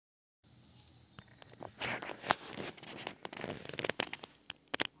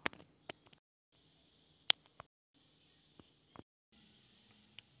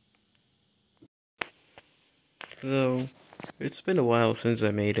So, it's been a while since I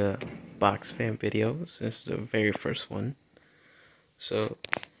made a box fan video, since the very first one. So,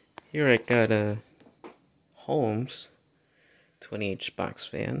 here I got a Holmes 20-inch box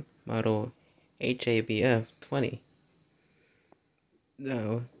fan, model HABF 20.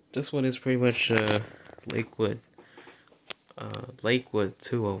 Now, this one is pretty much Lakewood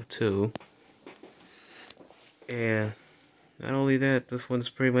 202. And not only that, this one's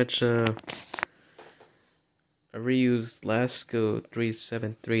pretty much a reused Lasco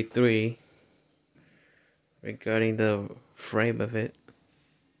 3733 regarding the frame of it.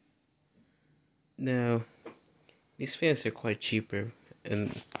 Now, these fans are quite cheaper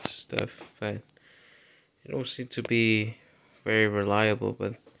and stuff, but they don't seem to be very reliable,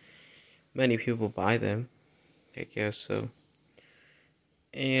 but many people buy them, I guess so.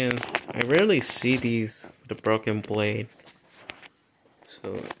 And I rarely see these with a broken blade,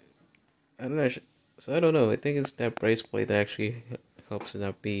 so I'm not sure. So I don't know, I think it's that brace plate that actually helps it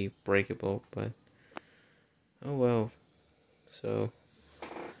not be breakable, but oh well. So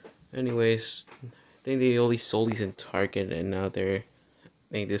anyways, I think they only sold these in Target and now they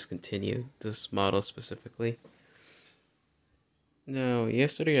discontinued this model specifically. Now,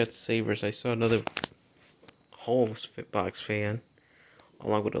 yesterday at Savers I saw another Holmes box fan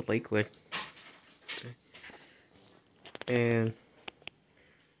along with a Lakewood. And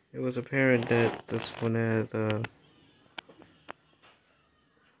it was apparent that this one had it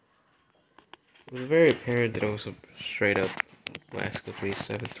was very apparent that it was a straight up Lasco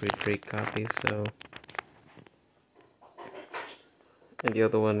 3733 copy, so. And the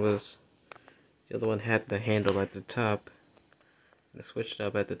other one had the handle at the top, the switch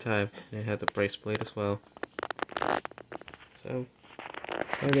knob at the top, and it had the brace plate as well. So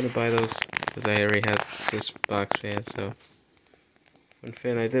I'm gonna buy those because I already had this box fan. So one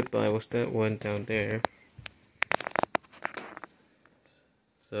fan I did buy was that one down there.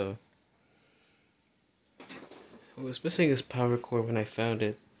 So I was missing this power cord when I found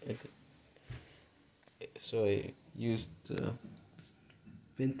it, so I used the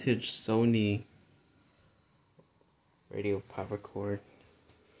vintage Sony radio power cord.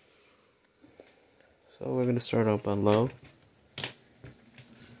 So we're gonna start up on low.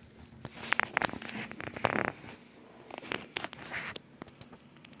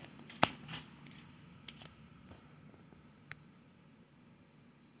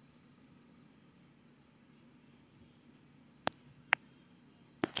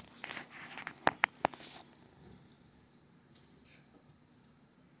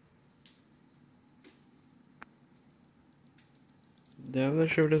 Yeah, I'm not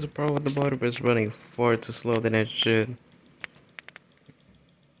sure if there's a problem with the motor, but it's running far too slow than it should.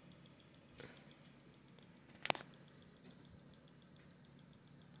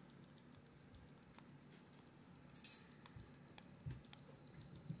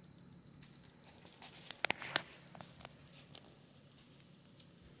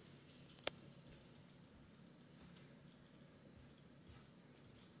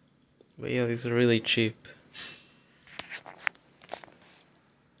 But yeah, these are really cheap.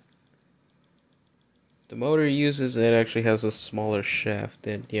 The motor uses it actually has a smaller shaft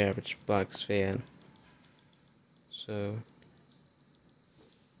than the average box fan. So,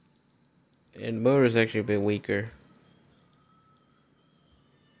 and the motor is actually a bit weaker.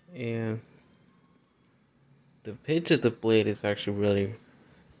 And the pitch of the blade is actually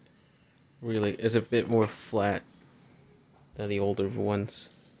really is a bit more flat than the older ones.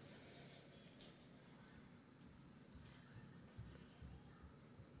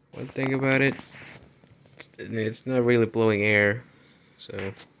 One thing about it, it's not really blowing air, so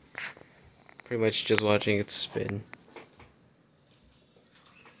pretty much just watching it spin.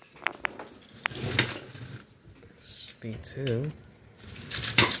 Speed 2.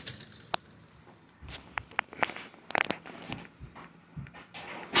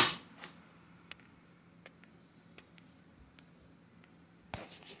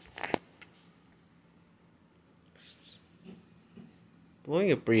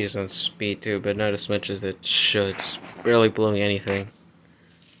 Blowing a breeze on speed 2, but not as much as it should. It's barely blowing anything.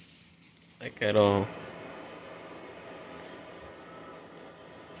 Like at all.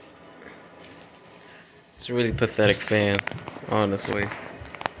 It's a really pathetic fan, honestly.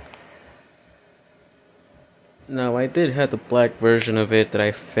 Now, I did have the black version of it that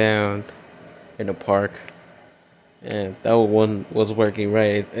I found in a park. And that one was working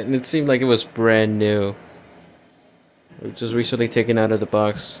right. And it seemed like it was brand new. It was just recently taken out of the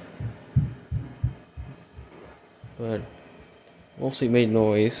box. But mostly made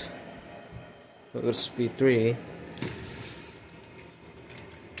noise. Go to speed 3.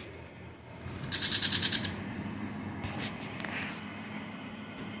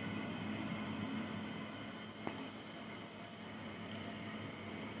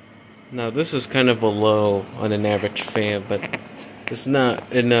 Now this is kind of a low on an average fan, but it's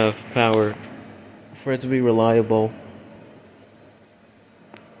not enough power for it to be reliable.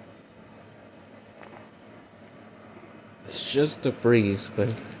 It's just a breeze, but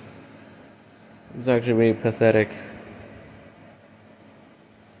it's actually really pathetic.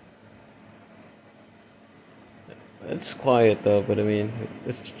 It's quiet though, but I mean,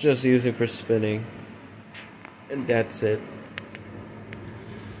 it's just using for spinning. And that's it.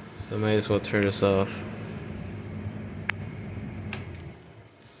 So I might as well turn this off.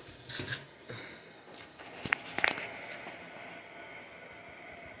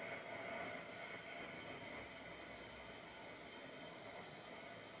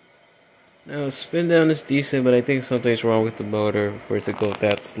 Now, spin down is decent, but I think something's wrong with the motor for it to go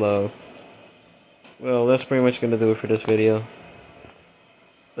that slow. Well, that's pretty much gonna do it for this video.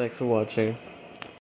 Thanks for watching.